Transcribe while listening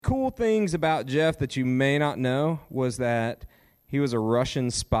cool things about Jeff that you may not know was that he was a Russian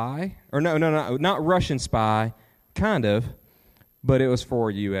spy. Or no, not Russian spy, kind of, but it was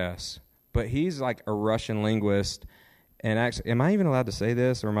for U.S. But he's like a Russian linguist. And actually, am I even allowed to say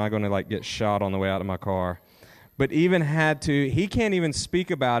this, or am I going to like get shot on the way out of my car? But he can't even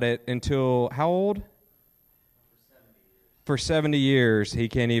speak about it until, how old? For 70 years, he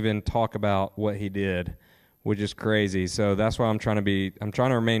can't even talk about what he did, which is crazy. So that's why I'm trying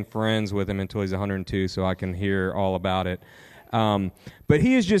to remain friends with him until he's 102 so I can hear all about it. But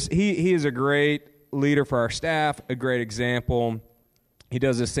he is a great leader for our staff, a great example. He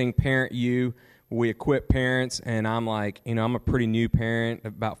does this thing, Parent You. We equip parents, and I'm like, I'm a pretty new parent,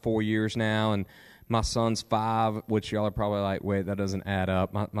 about 4 years now, and my son's 5, which y'all are probably like, wait, that doesn't add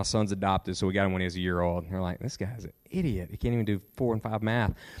up. My son's adopted, so we got him when he was a year old. And we're like, this guy's an idiot. He can't even do 4 and 5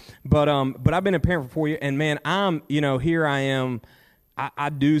 math. But I've been a parent for 4 years, and man, here I am. I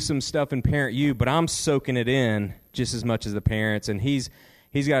do some stuff in Parent You, but I'm soaking it in just as much as the parents, and He's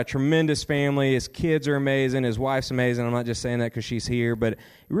got a tremendous family. His kids are amazing. His wife's amazing. I'm not just saying that because she's here, but it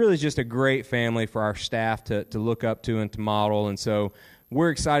really is just a great family for our staff to look up to and to model. And so we're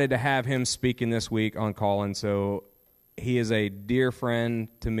excited to have him speaking this week on Call-In. So he is a dear friend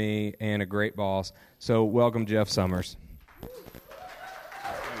to me and a great boss. So welcome, Jeff Summers.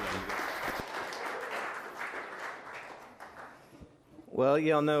 Well,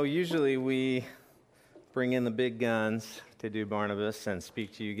 y'all know usually we bring in the big guns to do Barnabas and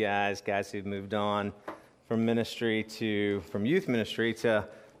speak to you guys who've moved on from youth ministry to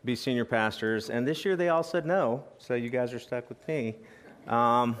be senior pastors. And this year they all said no, so you guys are stuck with me.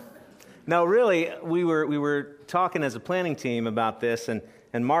 No, really, we were talking as a planning team about this, and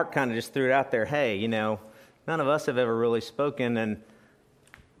Mark kind of just threw it out there. Hey, none of us have ever really spoken, and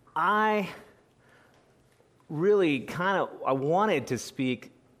I really I wanted to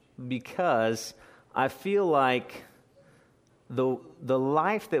speak because I feel like the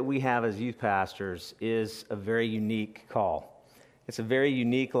life that we have as youth pastors is a very unique call. It's a very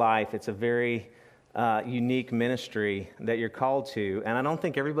unique life. It's a very unique ministry that you're called to, and I don't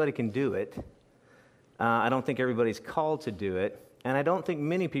think everybody can do it. I don't think everybody's called to do it, and I don't think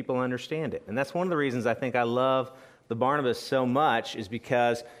many people understand it. And that's one of the reasons I think I love the Barnabas so much, is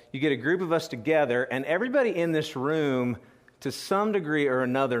because you get a group of us together, and everybody in this room, to some degree or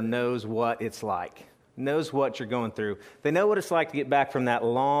another, knows what it's like. Knows what you're going through. They know what it's like to get back from that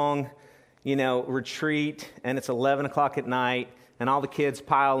long, retreat, and it's 11 o'clock at night, and all the kids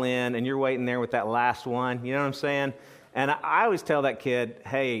pile in, and you're waiting there with that last one. You know what I'm saying? And I always tell that kid,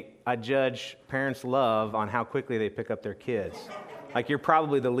 hey, I judge parents' love on how quickly they pick up their kids. Like, you're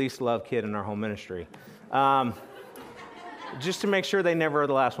probably the least loved kid in our whole ministry. Just to make sure they never are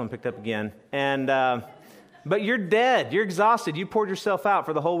the last one picked up again. And but you're dead. You're exhausted. You poured yourself out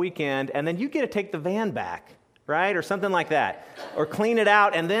for the whole weekend, and then you get to take the van back, right? Or something like that. Or clean it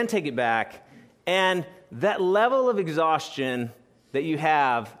out and then take it back. And that level of exhaustion that you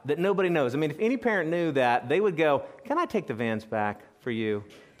have that nobody knows. I mean, if any parent knew that, they would go, can I take the vans back for you?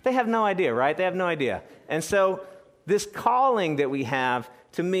 They have no idea, right? They have no idea. And so this calling that we have,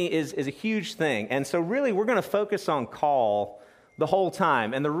 to me, is a huge thing. And so really, we're going to focus on call the whole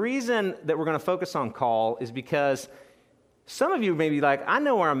time. And the reason that we're going to focus on call is because some of you may be like, I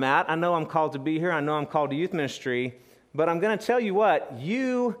know where I'm at. I know I'm called to be here. I know I'm called to youth ministry. But I'm going to tell you what,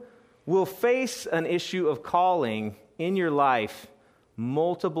 you will face an issue of calling in your life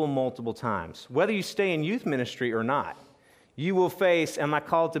multiple times. Whether you stay in youth ministry or not, you will face, am I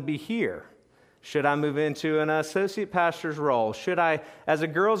called to be here? Should I move into an associate pastor's role? Should I, as a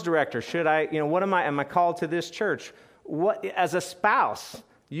girls director, am I called to this church? What, as a spouse,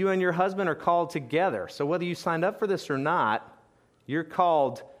 you and your husband are called together. So whether you signed up for this or not, you're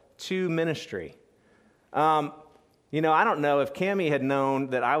called to ministry. I don't know if Cammie had known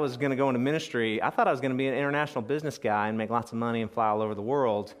that I was going to go into ministry. I thought I was going to be an international business guy and make lots of money and fly all over the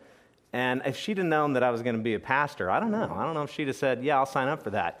world. And if she'd have known that I was going to be a pastor, I don't know. I don't know if she'd have said, yeah, I'll sign up for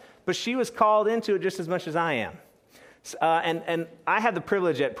that. But she was called into it just as much as I am. And I had the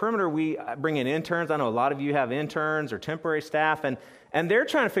privilege at Perimeter, we bring in interns. I know a lot of you have interns or temporary staff, and they're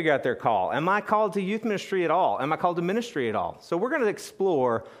trying to figure out their call. Am I called to youth ministry at all? Am I called to ministry at all? So we're going to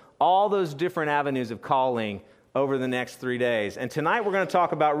explore all those different avenues of calling over the next 3 days. And tonight we're going to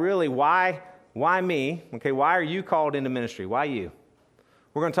talk about really why me? Okay, why are you called into ministry? Why you?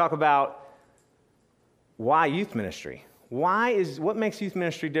 We're going to talk about why youth ministry. What makes youth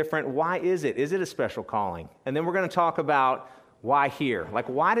ministry different? Why is it? Is it a special calling? And then we're going to talk about why here. Like,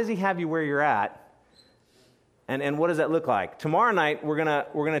 why does he have you where you're at? And what does that look like? Tomorrow night, we're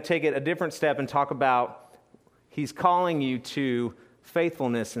going to take it a different step and talk about he's calling you to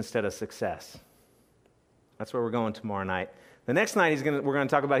faithfulness instead of success. That's where we're going tomorrow night. The next night, we're going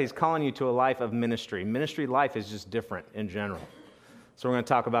to talk about he's calling you to a life of ministry. Ministry life is just different in general. So we're going to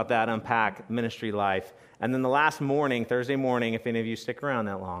talk about that, unpack ministry life. And then the last morning, Thursday morning, if any of you stick around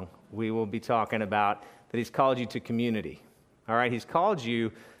that long, we will be talking about that he's called you to community. All right, he's called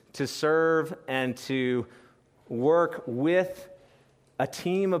you to serve and to work with a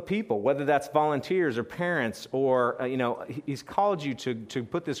team of people, whether that's volunteers or parents or, he's called you to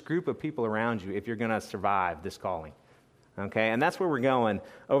put this group of people around you if you're going to survive this calling. Okay, and that's where we're going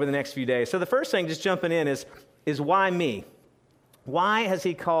over the next few days. So the first thing, just jumping in, is why me? Why has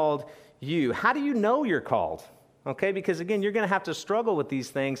he called you? How do you know you're called? Okay, because again, you're going to have to struggle with these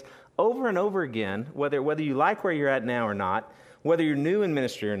things over and over again, whether you like where you're at now or not, whether you're new in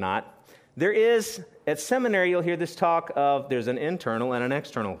ministry or not. There is, at seminary, you'll hear this talk of there's an internal and an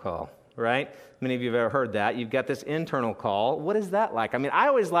external call, right? Many of you have ever heard that. You've got this internal call. What is that like? I mean, I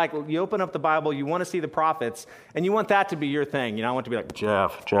always like, you open up the Bible, you want to see the prophets, and you want that to be your thing. I want to be like,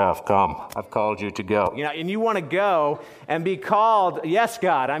 Jeff, come. I've called you to go. And you want to go and be called, yes,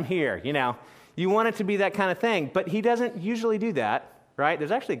 God, I'm here. You want it to be that kind of thing. But he doesn't usually do that, right?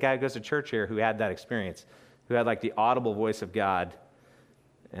 There's actually a guy who goes to church here who had that experience, who had like the audible voice of God.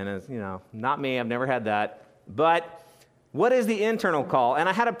 And it's, not me, I've never had that. But what is the internal call? And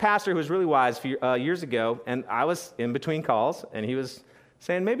I had a pastor who was really wise years ago, and I was in between calls, and he was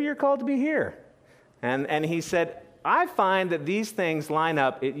saying, maybe you're called to be here. And he said, I find that these things line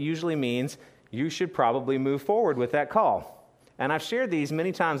up. It usually means you should probably move forward with that call. And I've shared these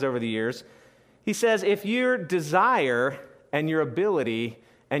many times over the years. He says, if your desire and your ability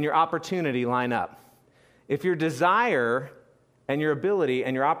and your opportunity line up, if your desire and your ability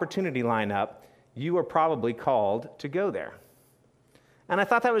and your opportunity line up, you are probably called to go there. And I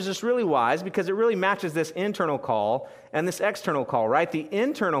thought that was just really wise because it really matches this internal call and this external call, right? The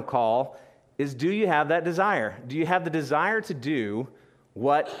internal call is, do you have that desire? Do you have the desire to do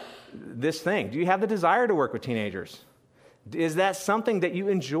this thing? Do you have the desire to work with teenagers? Is that something that you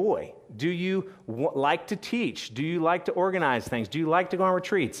enjoy? Do you like to teach? Do you like to organize things? Do you like to go on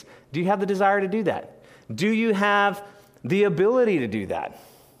retreats? Do you have the desire to do that? Do you have the ability to do that?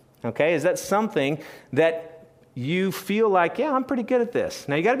 Okay, is that something that you feel like, yeah, I'm pretty good at this?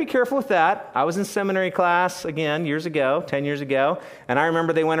 Now, you got to be careful with that. I was in seminary class, again, 10 years ago, and I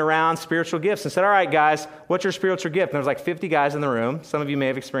remember they went around spiritual gifts and said, all right, guys, what's your spiritual gift? And there was like 50 guys in the room. Some of you may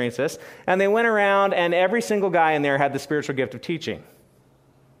have experienced this. And they went around, and every single guy in there had the spiritual gift of teaching.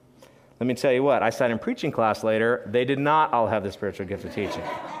 Let me tell you what, I sat in preaching class later. They did not all have the spiritual gift of teaching.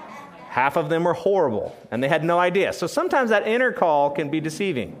 Half of them were horrible, and they had no idea. So sometimes that inner call can be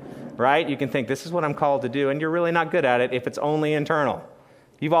deceiving, right? You can think, this is what I'm called to do, and you're really not good at it if it's only internal.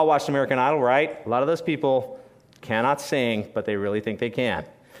 You've all watched American Idol, right? A lot of those people cannot sing, but they really think they can.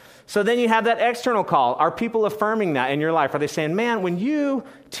 So then you have that external call. Are people affirming that in your life? Are they saying, man, when you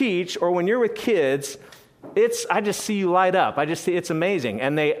teach or when you're with kids, I just see you light up. I just see it's amazing.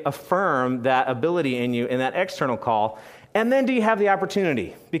 And they affirm that ability in you in that external call. And then do you have the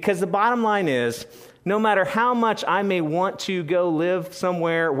opportunity? Because the bottom line is, no matter how much I may want to go live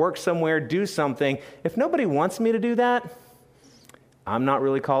somewhere, work somewhere, do something, if nobody wants me to do that, I'm not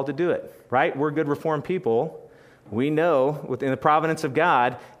really called to do it, right? We're good Reformed people. We know within the providence of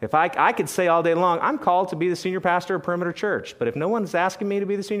God, if I could say all day long, I'm called to be the senior pastor of Perimeter Church. But if no one's asking me to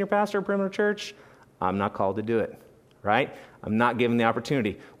be the senior pastor of Perimeter Church, I'm not called to do it, right? I'm not given the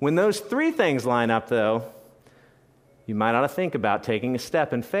opportunity. When those three things line up, though, you might ought to think about taking a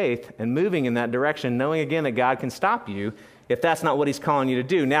step in faith and moving in that direction, knowing again that God can stop you if that's not what he's calling you to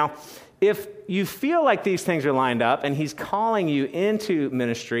do. Now, if you feel like these things are lined up and he's calling you into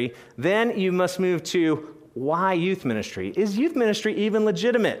ministry, then you must move to why youth ministry? Is youth ministry even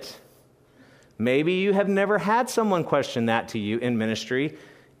legitimate? Maybe you have never had someone question that to you in ministry.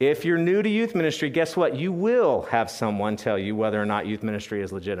 If you're new to youth ministry, guess what? You will have someone tell you whether or not youth ministry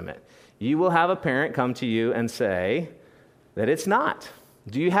is legitimate. You will have a parent come to you and say that it's not.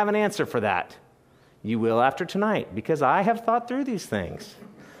 Do you have an answer for that? You will after tonight, because I have thought through these things.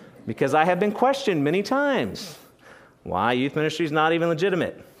 Because I have been questioned many times why youth ministry is not even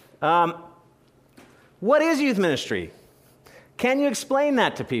legitimate. What is youth ministry? Can you explain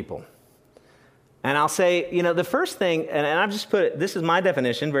that to people? And I'll say, the first thing, and I've just put it, this is my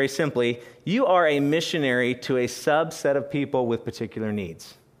definition very simply, you are a missionary to a subset of people with particular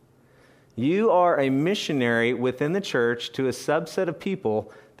needs. You are a missionary within the church to a subset of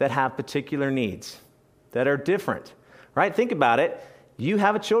people that have particular needs, that are different, right? Think about it. You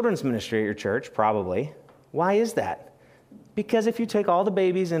have a children's ministry at your church, probably. Why is that? Because if you take all the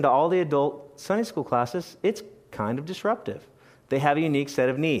babies into all the adult Sunday school classes, it's kind of disruptive. they have a unique set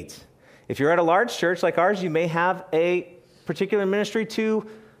of needs. If you're at a large church like ours, you may have a particular ministry to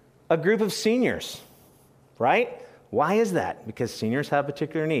a group of seniors, right? Why is that? Because seniors have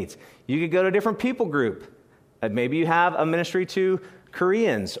particular needs. You could go to a different people group. Maybe you have a ministry to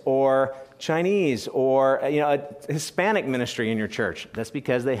Koreans or Chinese or a Hispanic ministry in your church. That's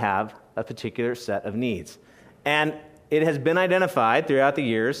because they have a particular set of needs. And it has been identified throughout the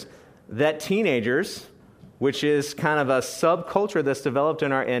years that teenagers, which is kind of a subculture that's developed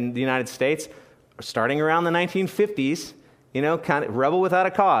in the United States, starting around the 1950s, kind of rebel without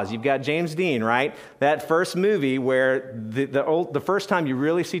a cause. You've got James Dean, right? That first movie where the first time you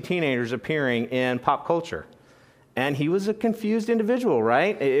really see teenagers appearing in pop culture. And he was a confused individual,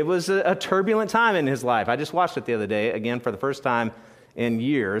 right? It was a turbulent time in his life. I just watched it the other day, again, for the first time in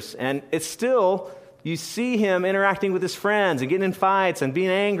years. And it's still, you see him interacting with his friends and getting in fights and being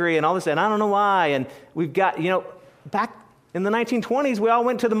angry and all this, and I don't know why. And we've got, back in the 1920s, we all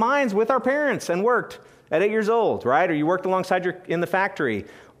went to the mines with our parents and worked at 8 years old, right? Or you worked alongside in the factory.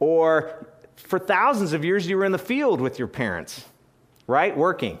 Or for thousands of years, you were in the field with your parents, right?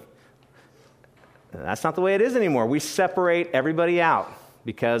 Working. That's not the way it is anymore. We separate everybody out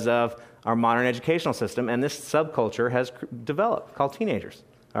because of our modern educational system, and this subculture has developed called teenagers,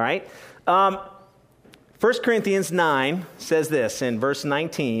 all right? 1 Corinthians 9 says this in verse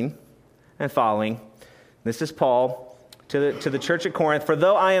 19 and following. This is Paul to the church at Corinth. For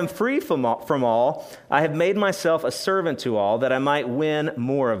though I am free from all, I have made myself a servant to all, that I might win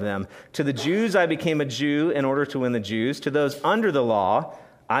more of them. To the Jews I became a Jew in order to win the Jews. To those under the law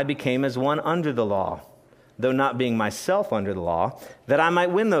I became as one under the law, though not being myself under the law, that I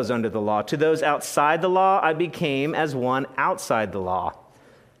might win those under the law. To those outside the law I became as one outside the law,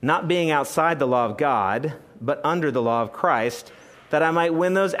 not being outside the law of God, but under the law of Christ, that I might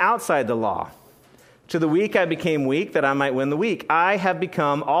win those outside the law. To the weak I became weak, that I might win the weak. I have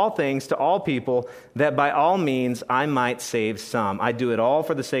become all things to all people, that by all means I might save some. I do it all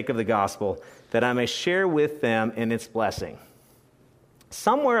for the sake of the gospel, that I may share with them in its blessing.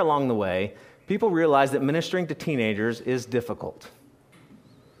 Somewhere along the way, people realized that ministering to teenagers is difficult.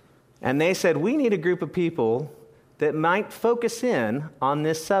 And they said, we need a group of people that might focus in on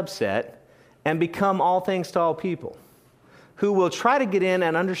this subset and become all things to all people, who will try to get in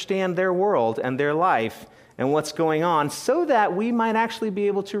and understand their world and their life and what's going on so that we might actually be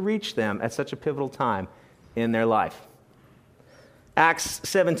able to reach them at such a pivotal time in their life. Acts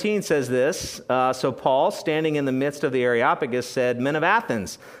 17 says this, so Paul, standing in the midst of the Areopagus, said, Men of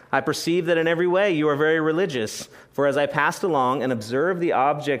Athens, I perceive that in every way you are very religious. For as I passed along and observed the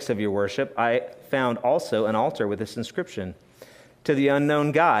objects of your worship, I found also an altar with this inscription, To the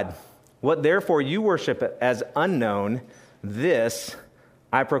unknown God. What therefore you worship as unknown, this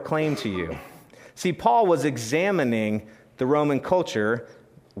I proclaim to you. See, Paul was examining the Roman culture.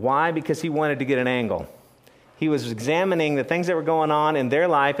 Why? Because he wanted to get an angle. He was examining the things that were going on in their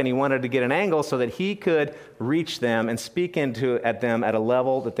life, and he wanted to get an angle so that he could reach them and speak at them at a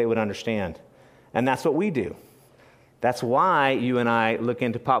level that they would understand. And that's what we do. That's why you and I look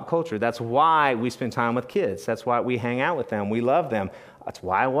into pop culture. That's why we spend time with kids. That's why we hang out with them. We love them. That's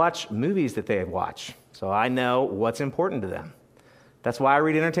why I watch movies that they watch, so I know what's important to them. That's why I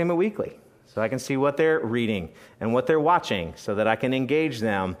read Entertainment Weekly, so I can see what they're reading and what they're watching so that I can engage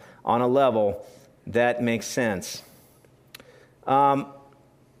them on a level that makes sense.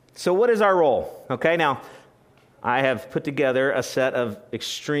 So what is our role? Okay, now, I have put together a set of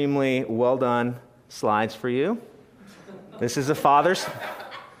extremely well-done slides for you. This is a father's.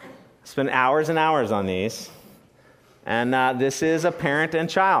 Spent hours and hours on these. And this is a parent and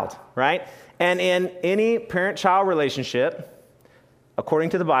child, right? And in any parent-child relationship, according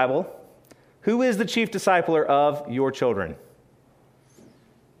to the Bible, who is the chief discipler of your children?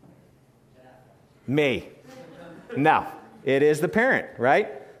 Me. No, it is the parent, right?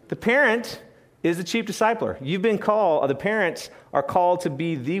 The parent is the chief discipler. The parents are called to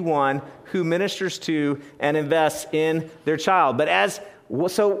be the one who ministers to and invests in their child.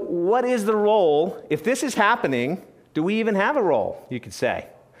 So what is the role? If this is happening, do we even have a role, you could say?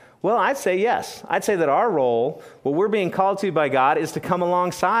 Well, I'd say yes. I'd say that our role, what we're being called to by God, is to come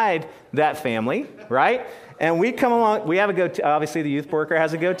alongside that family, right? And we come along, we have a goatee. Obviously, the youth worker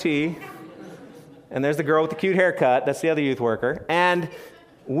has a goatee. And there's the girl with the cute haircut. That's the other youth worker. And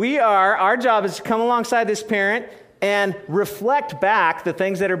our job is to come alongside this parent and reflect back the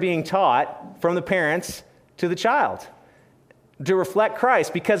things that are being taught from the parents to the child, to reflect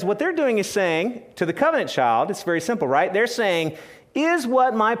Christ. Because what they're doing is saying to the covenant child, it's very simple, right? They're saying, is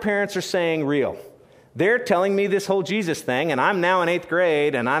what my parents are saying real? They're telling me this whole Jesus thing, and I'm now in 8th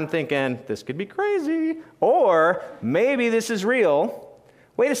grade, and I'm thinking, this could be crazy. Or maybe this is real.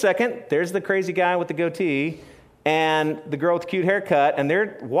 Wait a second, there's the crazy guy with the goatee and the girl with the cute haircut, and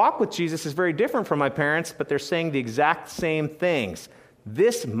their walk with Jesus is very different from my parents, but they're saying the exact same things.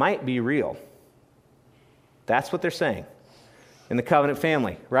 This might be real. That's what they're saying in the covenant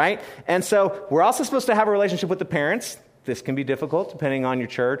family, right? And so we're also supposed to have a relationship with the parents. This can be difficult depending on your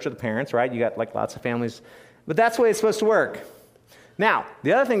church or the parents, right? You got like lots of families, but that's the way it's supposed to work. Now,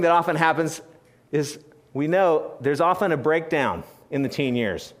 the other thing that often happens is we know there's often a breakdown in the teen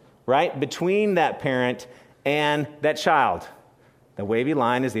years, right? Between that parent and that child. The wavy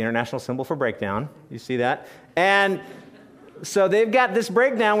line is the international symbol for breakdown. You see that? And so they've got this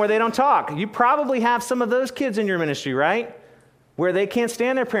breakdown where they don't talk. You probably have some of those kids in your ministry, right? Where they can't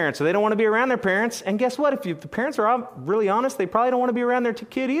stand their parents, so they don't want to be around their parents. And guess what? If the parents are really honest, they probably don't want to be around their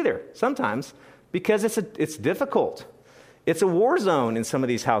kid either, sometimes, because it's difficult. It's a war zone in some of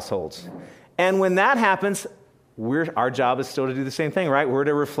these households. And when that happens, our job is still to do the same thing, right? We're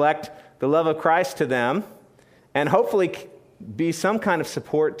to reflect the love of Christ to them and hopefully be some kind of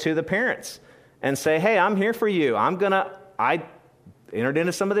support to the parents and say, hey, I'm here for you. I entered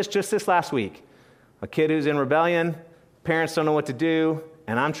into some of this just this last week. A kid who's in rebellion, parents don't know what to do,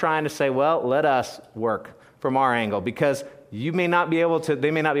 and I'm trying to say, well, let us work from our angle, because they may not be able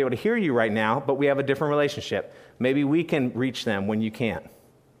to hear you right now, but we have a different relationship. Maybe we can reach them when you can't.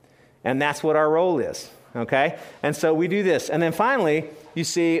 And that's what our role is, okay? And so we do this. And then finally, you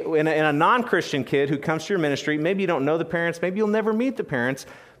see, in a non-Christian kid who comes to your ministry, maybe you don't know the parents, maybe you'll never meet the parents,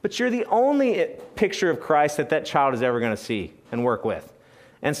 but you're the only picture of Christ that child is ever going to see and work with.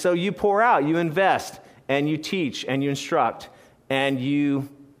 And so you pour out, you invest, and you teach, and you instruct, and you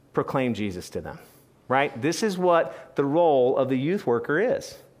proclaim Jesus to them, right? This is what the role of the youth worker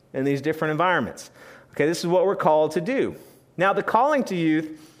is in these different environments. Okay, this is what we're called to do. Now, the calling to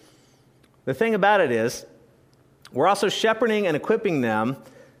youth, the thing about it is, we're also shepherding and equipping them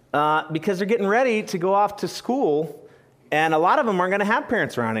because they're getting ready to go off to school, and a lot of them aren't going to have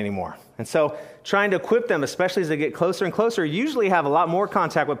parents around anymore. And so trying to equip them, especially as they get closer and closer, usually have a lot more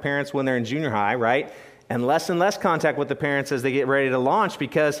contact with parents when they're in junior high, right? And less contact with the parents as they get ready to launch,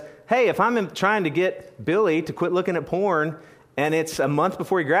 because, hey, if I'm trying to get Billy to quit looking at porn and it's a month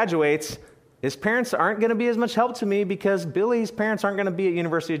before he graduates, his parents aren't going to be as much help to me because Billy's parents aren't going to be at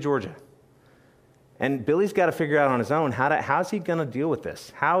University of Georgia. And Billy's got to figure out on his own how's he going to deal with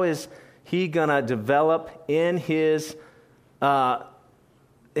this? How is he going to develop in his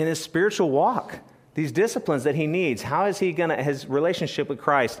spiritual walk these disciplines that he needs? How is his relationship with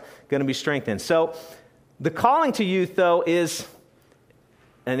Christ going to be strengthened? So the calling to youth, though, it's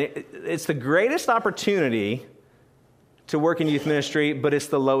the greatest opportunity to work in youth ministry, but it's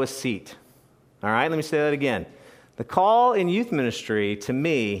the lowest seat. All right, let me say that again. The call in youth ministry, to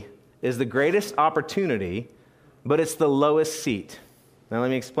me, is the greatest opportunity, but it's the lowest seat. Now, let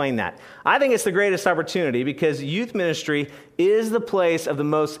me explain that. I think it's the greatest opportunity because youth ministry is the place of the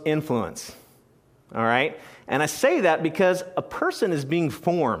most influence. All right? And I say that because a person is being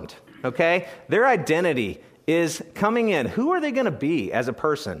formed, okay? Their identity is coming in. Who are they going to be as a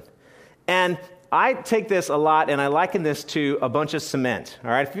person? And I take this a lot, and I liken this to a bunch of cement, all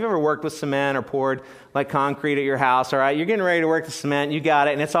right? If you've ever worked with cement or poured like concrete at your house, all right, you're getting ready to work the cement, you got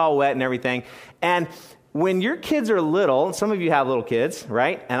it, and it's all wet and everything. And when your kids are little, and some of you have little kids,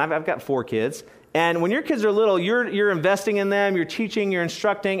 right? And I've got 4 kids. And when your kids are little, you're investing in them, you're teaching, you're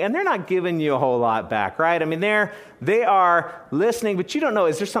instructing, and they're not giving you a whole lot back, right? I mean, they are listening, but you don't know,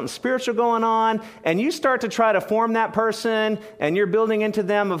 is there something spiritual going on? And you start to try to form that person, and you're building into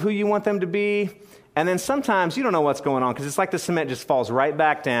them of who you want them to be. And then sometimes you don't know what's going on because it's like the cement just falls right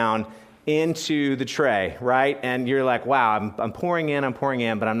back down into the tray, right? And you're like, wow, I'm pouring in,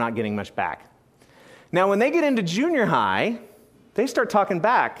 but I'm not getting much back. Now, when they get into junior high, they start talking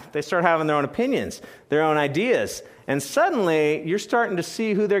back. They start having their own opinions, their own ideas. And suddenly, you're starting to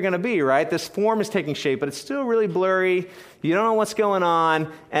see who they're going to be, right? This form is taking shape, but it's still really blurry. You don't know what's going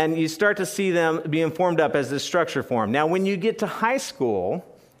on, and you start to see them being formed up as this structure form. Now, when you get to high school,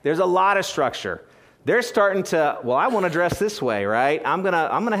 there's a lot of structure. They're starting to, well, I want to dress this way, right? I'm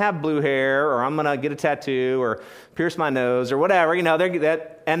gonna have blue hair, or I'm gonna get a tattoo, or pierce my nose, or whatever. You know,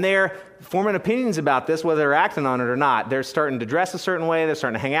 they're forming opinions about this, whether they're acting on it or not. They're starting to dress a certain way. They're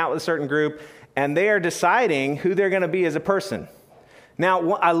starting to hang out with a certain group, and they are deciding who they're going to be as a person.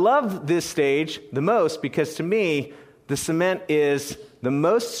 Now, I love this stage the most because to me, the cement is the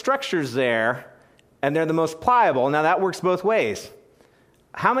most structures there, and they're the most pliable. Now, that works both ways.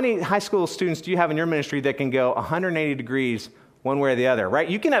 How many high school students do you have in your ministry that can go 180 degrees one way or the other, right?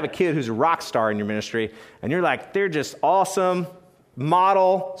 You can have a kid who's a rock star in your ministry, and you're like, they're just awesome,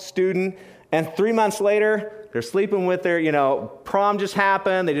 model student, and 3 months later, they're sleeping with their, prom just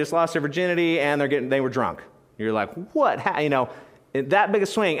happened, they just lost their virginity, and they were drunk. You're like, what? That big a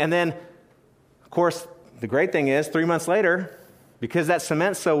swing. And then, of course, the great thing is, 3 months later, because that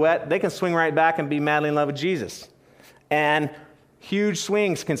cement's so wet, they can swing right back and be madly in love with Jesus. And huge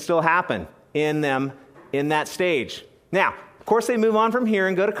swings can still happen in them in that stage. Now, of course, they move on from here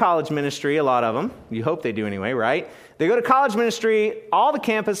and go to college ministry, a lot of them. You hope they do anyway, right? They go to college ministry. All the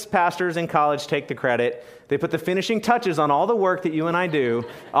campus pastors in college take the credit. They put the finishing touches on all the work that you and I do,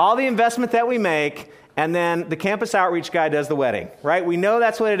 all the investment that we make, and then the campus outreach guy does the wedding, right? We know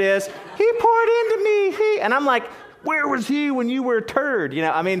that's what it is. He poured into me. And I'm like, where was he when you were a turd?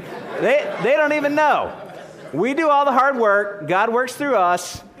 They don't even know. We do all the hard work. God works through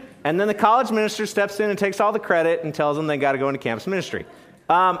us. And then the college minister steps in and takes all the credit and tells them they got to go into campus ministry.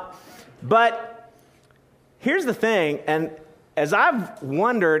 But here's the thing, and as I've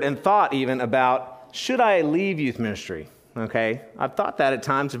wondered and thought even about, should I leave youth ministry? Okay, I've thought that at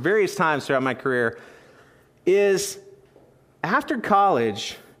times, various times throughout my career, is after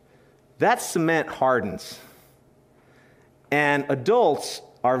college, that cement hardens. And adults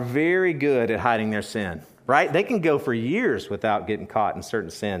are very good at hiding their sin. Right? They can go for years without getting caught in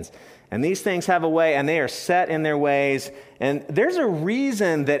certain sins. And these things have a way, and they are set in their ways. And there's a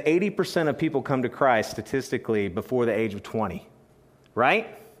reason that 80% of people come to Christ statistically before the age of 20.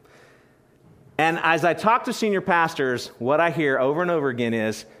 Right? And as I talk to senior pastors, what I hear over and over again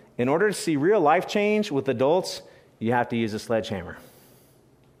is, in order to see real life change with adults, you have to use a sledgehammer.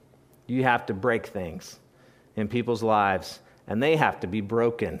 You have to break things in people's lives, and they have to be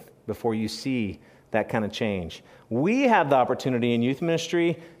broken before you see that kind of change. We have the opportunity in youth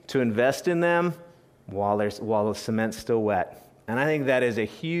ministry to invest in them while the cement's still wet. And I think that is a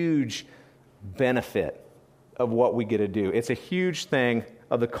huge benefit of what we get to do. It's a huge thing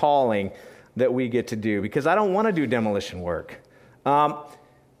of the calling that we get to do, because I don't want to do demolition work. Now,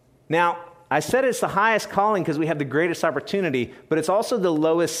 I said it's the highest calling because we have the greatest opportunity, but it's also the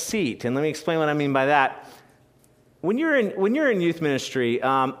lowest seat. And let me explain what I mean by that. When you're in youth ministry,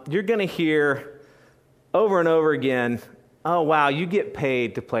 you're going to hear over and over again, oh, wow, you get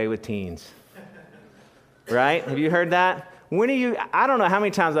paid to play with teens. Right? Have you heard that? I don't know how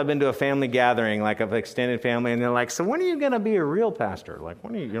many times I've been to a family gathering, like of extended family, and they're like, so when are you going to be a real pastor? Like,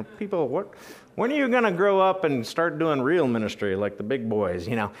 when are you going to grow up and start doing real ministry like the big boys?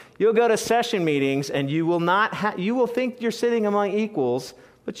 You'll go to session meetings, and you will think you're sitting among equals,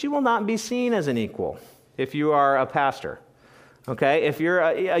 but you will not be seen as an equal if you are a pastor. Okay, if you're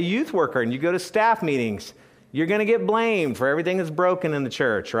a youth worker and you go to staff meetings, you're going to get blamed for everything that's broken in the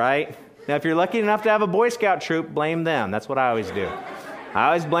church, right? Now, if you're lucky enough to have a Boy Scout troop, blame them. That's what I always do. I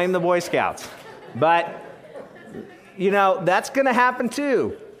always blame the Boy Scouts. But, that's going to happen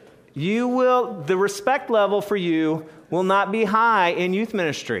too. The respect level for you will not be high in youth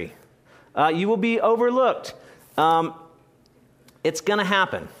ministry. You will be overlooked. It's going to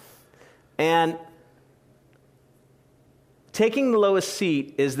happen. And taking the lowest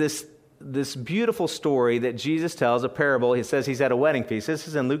seat is this beautiful story that Jesus tells, a parable. He says he's at a wedding feast. This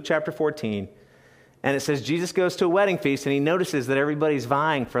is in Luke chapter 14. And it says Jesus goes to a wedding feast, and he notices that everybody's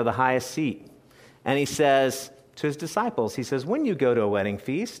vying for the highest seat. And he says to his disciples, he says, when you go to a wedding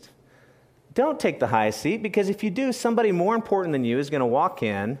feast, don't take the highest seat, because if you do, somebody more important than you is going to walk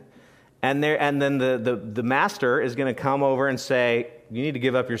in, and then the master is going to come over and say, you need to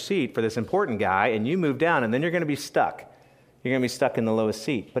give up your seat for this important guy, and you move down, and then you're going to be stuck. You're going to be stuck in the lowest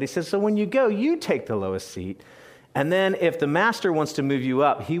seat. But he says, so when you go, you take the lowest seat. And then if the master wants to move you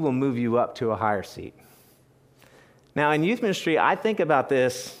up, he will move you up to a higher seat. Now, in youth ministry, I think about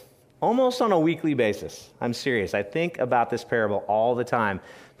this almost on a weekly basis. I'm serious. I think about this parable all the time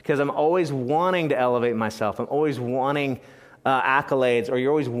because I'm always wanting to elevate myself. I'm always wanting accolades, or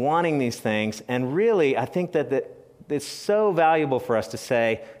you're always wanting these things. And really, I think that it's so valuable for us to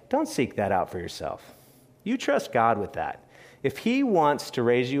say, don't seek that out for yourself. You trust God with that. If he wants to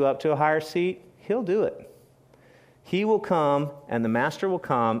raise you up to a higher seat, he'll do it. He will come, and the master will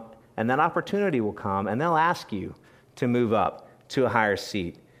come, and that opportunity will come, and they'll ask you to move up to a higher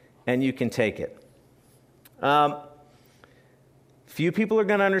seat, and you can take it. Few people are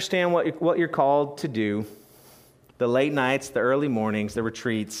going to understand what you're called to do. The late nights, the early mornings, the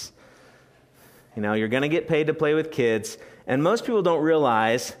retreats. You're going to get paid to play with kids, and most people don't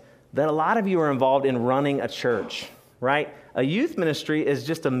realize that a lot of you are involved in running a church, right? A youth ministry is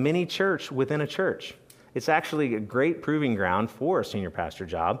just a mini church within a church. It's actually a great proving ground for a senior pastor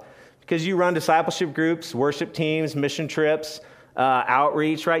job because you run discipleship groups, worship teams, mission trips,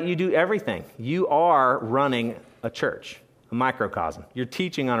 outreach, right? You do everything. You are running a church, a microcosm. You're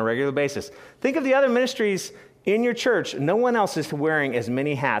teaching on a regular basis. Think of the other ministries in your church. No one else is wearing as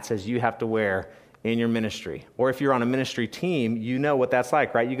many hats as you have to wear in your ministry. Or if you're on a ministry team, you know what that's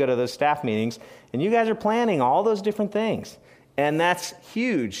like, right? You go to those staff meetings, and you guys are planning all those different things. And that's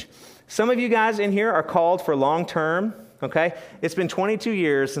huge. Some of you guys in here are called for long term, okay? It's been 22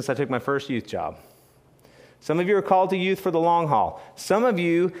 years since I took my first youth job. Some of you are called to youth for the long haul. Some of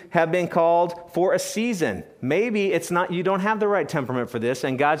you have been called for a season. Maybe it's not, you don't have the right temperament for this,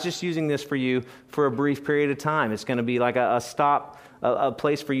 and God's just using this for you for a brief period of time. It's going to be like a stop, a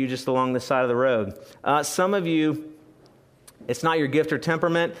place for you just along the side of the road. Some of you, it's not your gift or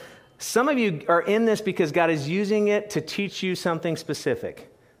temperament. Some of you are in this because God is using it to teach you something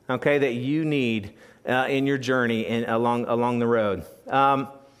specific, okay, that you need in your journey and along the road.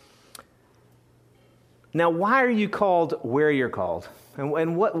 Now, why are you called where you're called?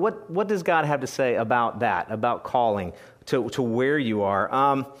 And what does God have to say about that, about calling to where you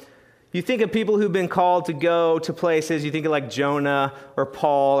are? You think of people who've been called to go to places, you think of like Jonah or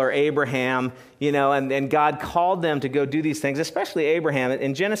Paul or Abraham, and God called them to go do these things, especially Abraham.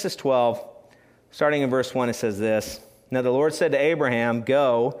 In Genesis 12, starting in verse 1, it says this, "Now the Lord said to Abraham,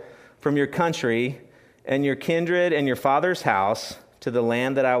 'Go from your country and your kindred and your father's house to the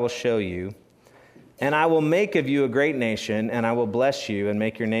land that I will show you. And I will make of you a great nation, and I will bless you and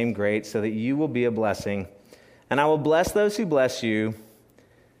make your name great so that you will be a blessing. And I will bless those who bless you,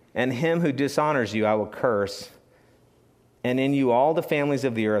 and him who dishonors you I will curse. And in you all the families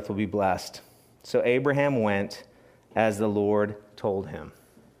of the earth will be blessed.' So Abraham went as the Lord told him."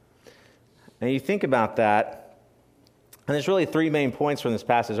 Now you think about that, and there's really three main points from this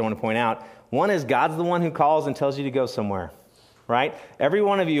passage I want to point out. One is God's the one who calls and tells you to go somewhere. Right? Every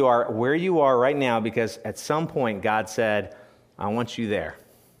one of you are where you are right now because at some point God said, "I want you there."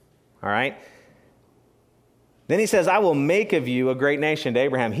 All right? Then he says, "I will make of you a great nation," to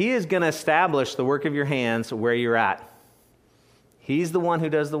Abraham. He is going to establish the work of your hands where you're at. He's the one who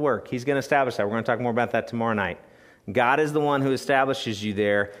does the work. He's going to establish that. We're going to talk more about that tomorrow night. God is the one who establishes you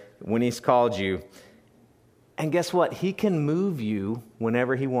there when he's called you. And guess what? He can move you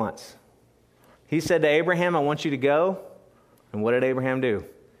whenever he wants. He said to Abraham, "I want you to go." And what did Abraham do?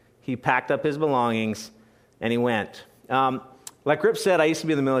 He packed up his belongings and he went. Like Rip said, I used to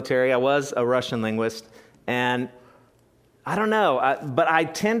be in the military. I was a Russian linguist. And I don't know, but I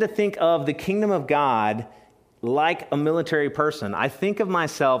tend to think of the kingdom of God like a military person. I think of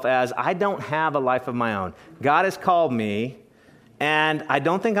myself as I don't have a life of my own. God has called me, and I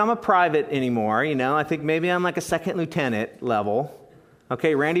don't think I'm a private anymore. I think maybe I'm like a second lieutenant level.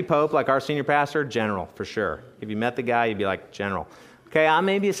 Okay, Randy Pope, like our senior pastor, general, for sure. If you met the guy, you'd be like, general. Okay, I'm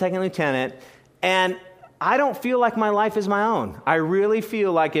maybe a second lieutenant, and I don't feel like my life is my own. I really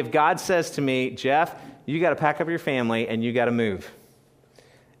feel like if God says to me, "Jeff, you got to pack up your family and you got to move.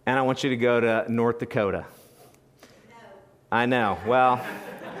 And I want you to go to North Dakota." No. I know, well,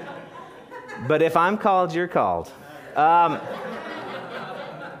 but if I'm called, you're called.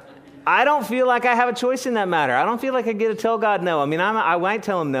 I don't feel like I have a choice in that matter. I don't feel like I get to tell God no. I mean, I might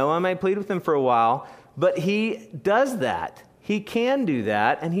tell him no. I might plead with him for a while. But he does that. He can do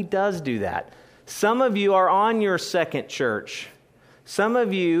that, and he does do that. Some of you are on your second church. Some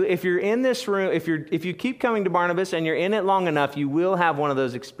of you, if you're in this room, if you keep coming to Barnabas and you're in it long enough, you will have one of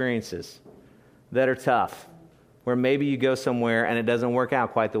those experiences that are tough, where maybe you go somewhere and it doesn't work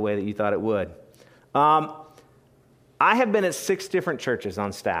out quite the way that you thought it would. I have been at 6 different churches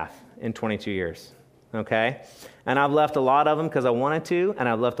on staff in 22 years, okay? And I've left a lot of them because I wanted to, and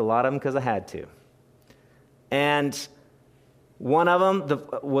I've left a lot of them because I had to. And one of them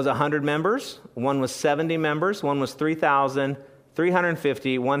was 100 members, one was 70 members, one was 3,000,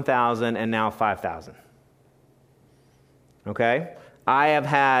 350, 1,000, and now 5,000. Okay?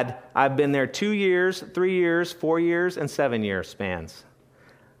 I've been there 2 years, 3 years, 4 years, and 7 year spans.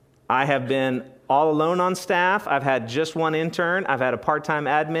 I have been all alone on staff. I've had just one intern. I've had a part-time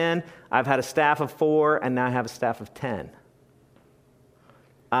admin. I've had a staff of 4, and now I have a staff of 10.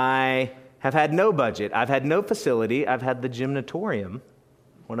 I have had no budget. I've had no facility. I've had the gymnatorium,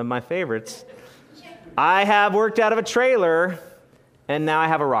 one of my favorites. I have worked out of a trailer, and now I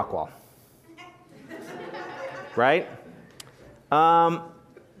have a rock wall. Right?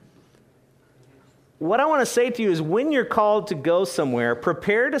 What I want to say to you is when you're called to go somewhere,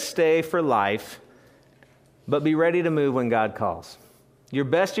 prepare to stay for life, but be ready to move when God calls. Your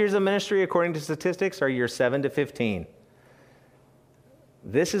best years of ministry, according to statistics, are years 7 to 15.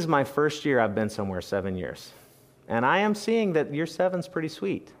 this is my first year I've been somewhere 7 years. And I am seeing that year 7's pretty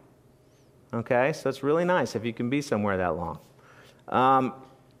sweet. Okay, so it's really nice if you can be somewhere that long.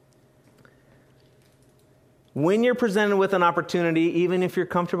 When you're presented with an opportunity, even if you're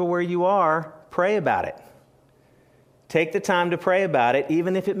comfortable where you are, pray about it. Take the time to pray about it,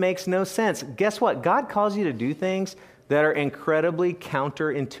 even if it makes no sense. Guess what? God calls you to do things that are incredibly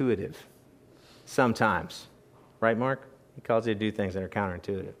counterintuitive sometimes. Right, Mark? He calls you to do things that are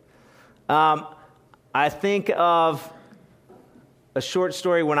counterintuitive. I think of a short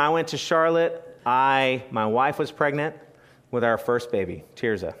story. When I went to Charlotte, my wife was pregnant with our first baby.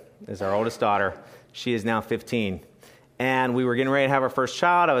 Tirza is our oldest daughter. She is now 15. And we were getting ready to have our first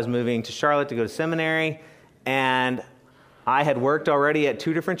child. I was moving to Charlotte to go to seminary. And I had worked already at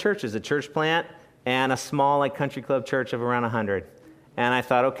 2 different churches, a church plant and a small country club church of around 100. And I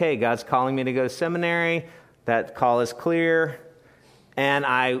thought, okay, God's calling me to go to seminary. That call is clear. And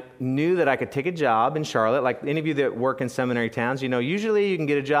I knew that I could take a job in Charlotte. Like any of you that work in seminary towns, usually you can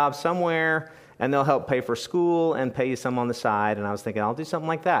get a job somewhere and they'll help pay for school and pay you some on the side. And I was thinking, I'll do something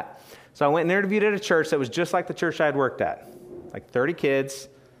like that. So I went and interviewed at a church that was just like the church I had worked at. Like 30 kids,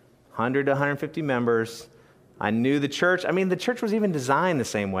 100 to 150 members. I knew the church. The church was even designed the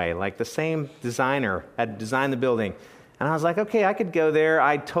same way. Like the same designer had designed the building. And I was like, okay, I could go there.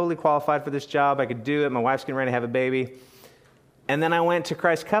 I totally qualified for this job. I could do it. My wife's getting ready to have a baby. And then I went to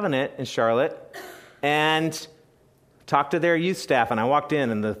Christ Covenant in Charlotte and talked to their youth staff. And I walked in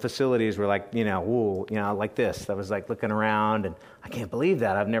and the facilities were like, like this. I was like looking around and I can't believe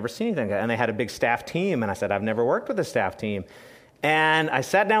that. I've never seen anything like that. And they had a big staff team. And I said, I've never worked with a staff team. And I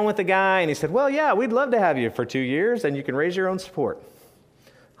sat down with the guy and he said, well, yeah, we'd love to have you for 2 years and you can raise your own support.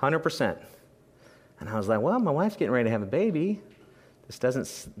 100%. And I was like, well, my wife's getting ready to have a baby. This doesn't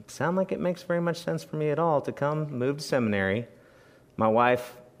sound like it makes very much sense for me at all to come move to seminary. My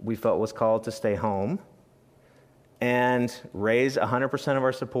wife, we felt, was called to stay home and raise 100% of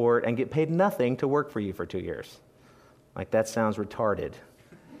our support and get paid nothing to work for you for 2 years. Like, that sounds retarded.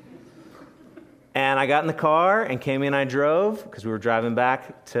 And I got in the car and came in. I drove because we were driving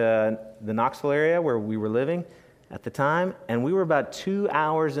back to the Knoxville area where we were living at the time. And we were about 2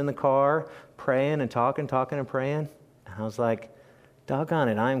 hours in the car praying and talking and praying. And I was like, doggone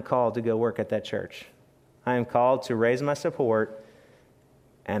it, I am called to go work at that church. I am called to raise my support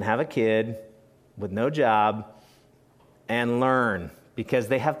and have a kid with no job and learn because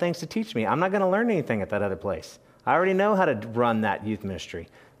they have things to teach me. I'm not going to learn anything at that other place. I already know how to run that youth ministry,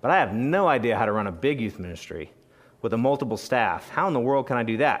 but I have no idea how to run a big youth ministry with a multiple staff. How in the world can I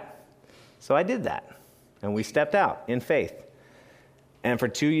do that? So I did that, and we stepped out in faith. And for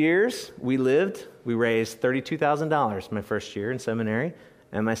 2 years, we raised $32,000 my first year in seminary,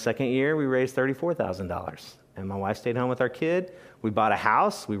 and my second year, we raised $34,000. And my wife stayed home with our kid. We bought a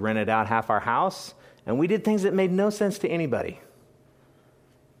house. We rented out half our house. And we did things that made no sense to anybody.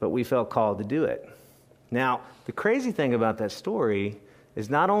 But we felt called to do it. Now, the crazy thing about that story is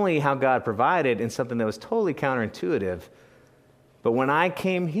not only how God provided in something that was totally counterintuitive, but when I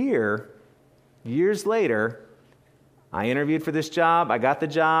came here, years later, I interviewed for this job. I got the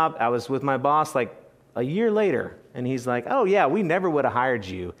job. I was with my boss like a year later. And he's like, oh, yeah, we never would have hired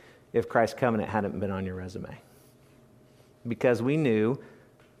you if Christ Covenant hadn't been on your resume. Because we knew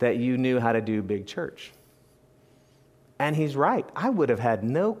that you knew how to do big church. And he's right. I would have had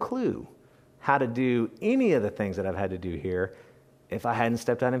no clue how to do any of the things that I've had to do here if I hadn't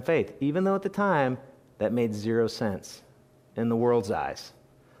stepped out in faith, even though at the time that made 0 sense in the world's eyes.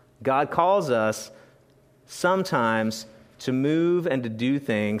 God calls us sometimes to move and to do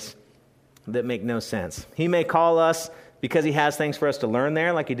things that make no sense. He may call us because he has things for us to learn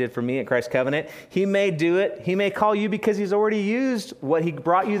there, like he did for me at Christ Covenant. He may do it. He may call you because he's already used what he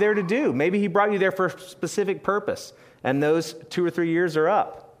brought you there to do. Maybe he brought you there for a specific purpose, and those 2 or 3 years are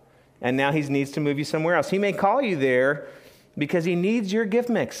up, and now he needs to move you somewhere else. He may call you there because he needs your gift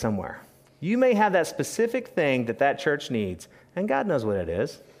mix somewhere. You may have that specific thing that church needs, and God knows what it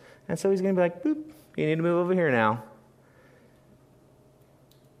is. And so he's going to be like, boop, you need to move over here now.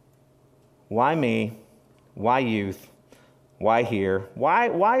 Why me? Why youth? Why here?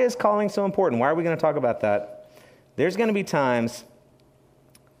 Why is calling so important? Why are we going to talk about that? There's going to be times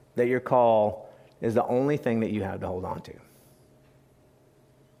that your call is the only thing that you have to hold on to.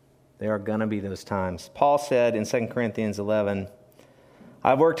 There are going to be those times. Paul said in 2 Corinthians 11,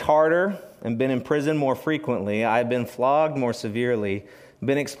 I've worked harder and been in prison more frequently. I've been flogged more severely,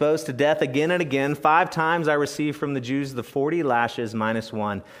 been exposed to death again and again. 5 times I received from the Jews the 40 lashes minus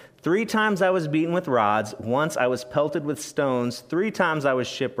 1. 3 times I was beaten with rods. Once I was pelted with stones. 3 times I was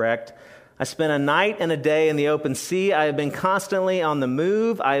shipwrecked. I spent a night and a day in the open sea. I have been constantly on the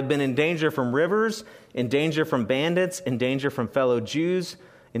move. I have been in danger from rivers, in danger from bandits, in danger from fellow Jews,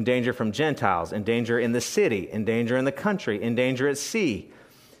 in danger from Gentiles, in danger in the city, in danger in the country, in danger at sea,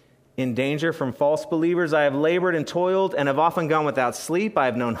 in danger from false believers. I have labored and toiled and have often gone without sleep. I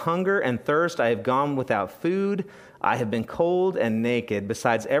have known hunger and thirst. I have gone without food. I have been cold and naked.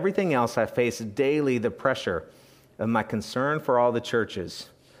 Besides everything else, I face daily the pressure of my concern for all the churches.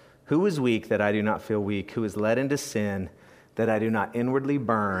 Who is weak that I do not feel weak? Who is led into sin that I do not inwardly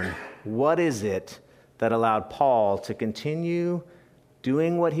burn? What is it that allowed Paul to continue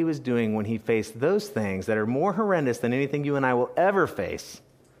doing what he was doing when he faced those things that are more horrendous than anything you and I will ever face?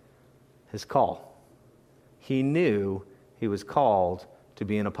 His call. He knew he was called to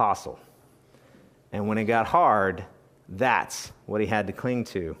be an apostle. And when it got hard, that's what he had to cling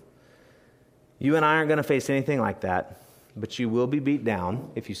to. You and I aren't going to face anything like that. But you will be beat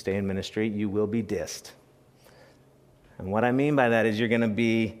down if you stay in ministry. You will be dissed. And what I mean by that is you're going to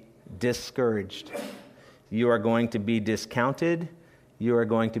be discouraged. You are going to be discounted. You are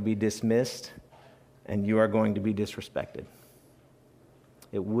going to be dismissed. And you are going to be disrespected.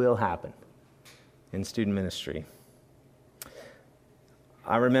 It will happen in student ministry.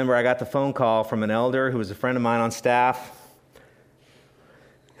 I remember I got the phone call from an elder who was a friend of mine on staff.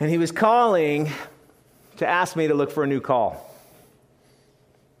 And he was calling to ask me to look for a new call.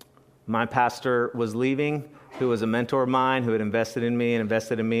 My pastor was leaving, who was a mentor of mine, who had invested in me.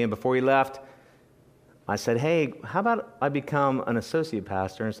 And before he left, I said, hey, how about I become an associate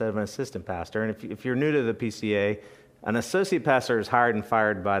pastor instead of an assistant pastor? And if you're new to the PCA, an associate pastor is hired and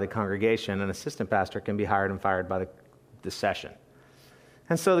fired by the congregation. An assistant pastor can be hired and fired by the session.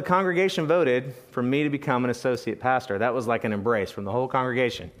 And so the congregation voted for me to become an associate pastor. That was like an embrace from the whole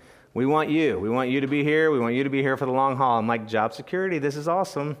congregation. We want you. We want you to be here. We want you to be here for the long haul. I'm like, job security, this is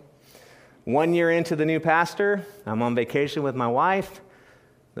awesome. 1 year into the new pastor, I'm on vacation with my wife.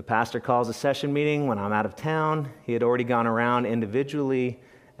 The pastor calls a session meeting when I'm out of town. He had already gone around individually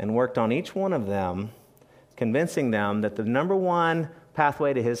and worked on each one of them, convincing them that the number one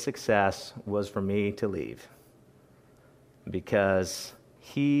pathway to his success was for me to leave. Because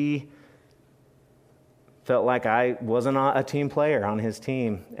he felt like I wasn't a team player on his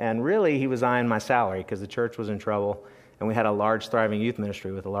team. And really, he was eyeing my salary because the church was in trouble, and we had a large, thriving youth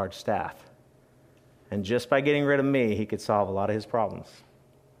ministry with a large staff. And just by getting rid of me, he could solve a lot of his problems.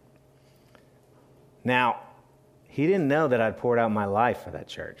 Now, he didn't know that I'd poured out my life for that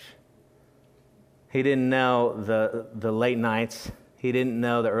church. He didn't know the late nights. He didn't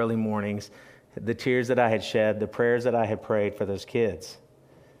know the early mornings, the tears that I had shed, the prayers that I had prayed for those kids.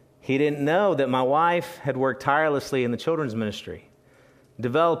 He didn't know that my wife had worked tirelessly in the children's ministry,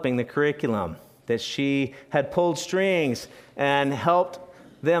 developing the curriculum, that she had pulled strings and helped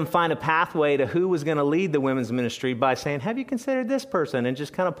them find a pathway to who was going to lead the women's ministry by saying, have you considered this person? And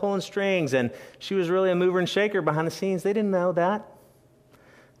just kind of pulling strings. And she was really a mover and shaker behind the scenes. They didn't know that.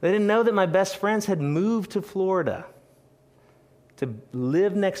 They didn't know that my best friends had moved to Florida to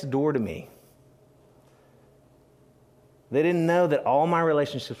live next door to me. They didn't know that all my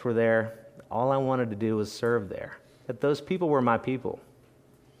relationships were there. All I wanted to do was serve there. That those people were my people.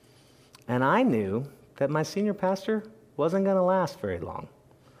 And I knew that my senior pastor wasn't going to last very long.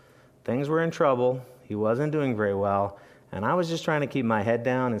 Things were in trouble. He wasn't doing very well. And I was just trying to keep my head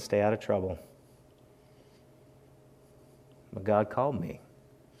down and stay out of trouble. But God called me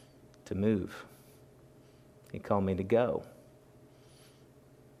to move. He called me to go.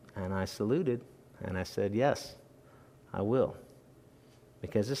 And I saluted and I said, yes, I will.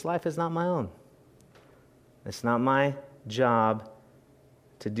 Because this life is not my own. It's not my job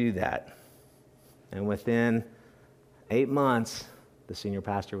to do that. And within 8 months, the senior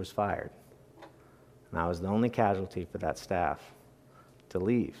pastor was fired. And I was the only casualty for that staff to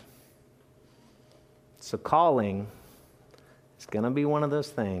leave. So calling is going to be one of those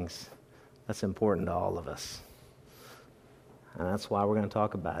things that's important to all of us. And that's why we're going to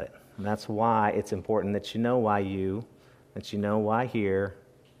talk about it. And that's why it's important that you know why you, that you know why here,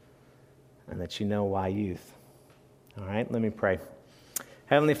 and that you know why youth. All right, let me pray.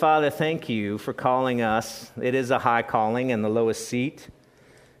 Heavenly Father, thank you for calling us. It is a high calling and the lowest seat.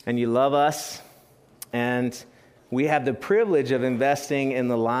 And you love us. And we have the privilege of investing in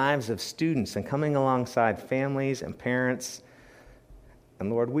the lives of students and coming alongside families and parents. And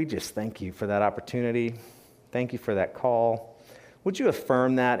Lord, we just thank you for that opportunity. Thank you for that call. Would you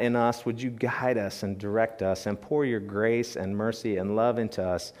affirm that in us? Would you guide us and direct us and pour your grace and mercy and love into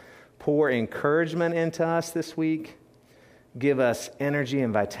us? Pour encouragement into us this week. Give us energy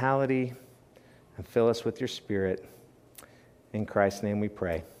and vitality and fill us with your Spirit. In Christ's name we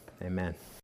pray. Amen.